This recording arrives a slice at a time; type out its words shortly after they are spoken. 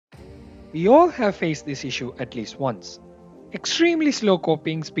We all have faced this issue at least once. Extremely slow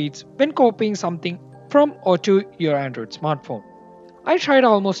copying speeds when copying something from or to your Android smartphone. I tried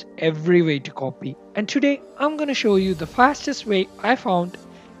almost every way to copy, and today I'm going to show you the fastest way I found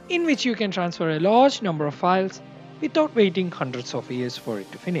in which you can transfer a large number of files without waiting hundreds of years for it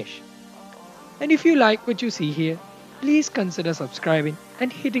to finish. And if you like what you see here, please consider subscribing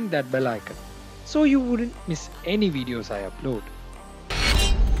and hitting that bell icon so you wouldn't miss any videos I upload.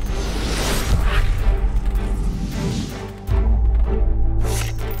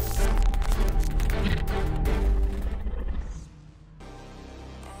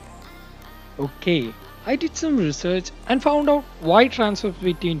 Okay, I did some research and found out why transfer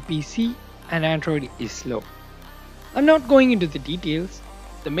between PC and Android is slow. I'm not going into the details.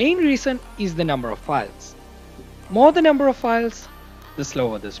 The main reason is the number of files. More the number of files, the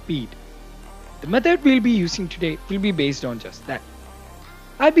slower the speed. The method we'll be using today will be based on just that.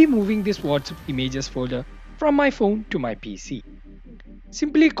 I'll be moving this WhatsApp images folder from my phone to my PC.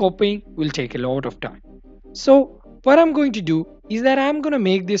 Simply copying will take a lot of time. So what I'm going to do is that I'm going to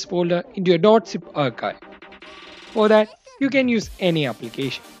make this folder into a .zip archive. For that, you can use any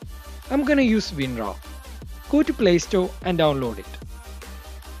application. I'm going to use WinRAR. Go to Play Store and download it.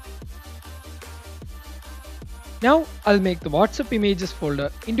 Now I'll make the WhatsApp images folder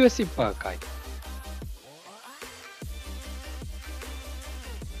into a zip archive.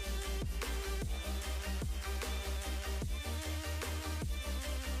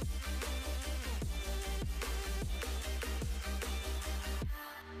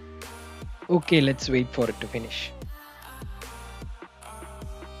 Okay, let's wait for it to finish.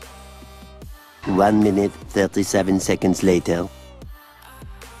 1 minute 37 seconds later.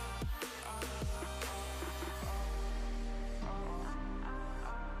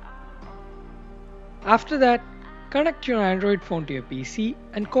 After that, connect your Android phone to your PC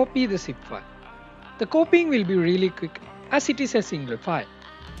and copy the zip file. The copying will be really quick as it is a single file.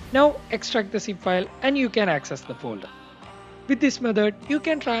 Now extract the zip file and you can access the folder. With this method, you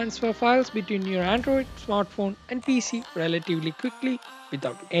can transfer files between your Android smartphone and PC relatively quickly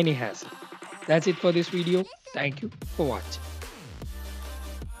without any hassle. That's it for this video. Thank you for watching.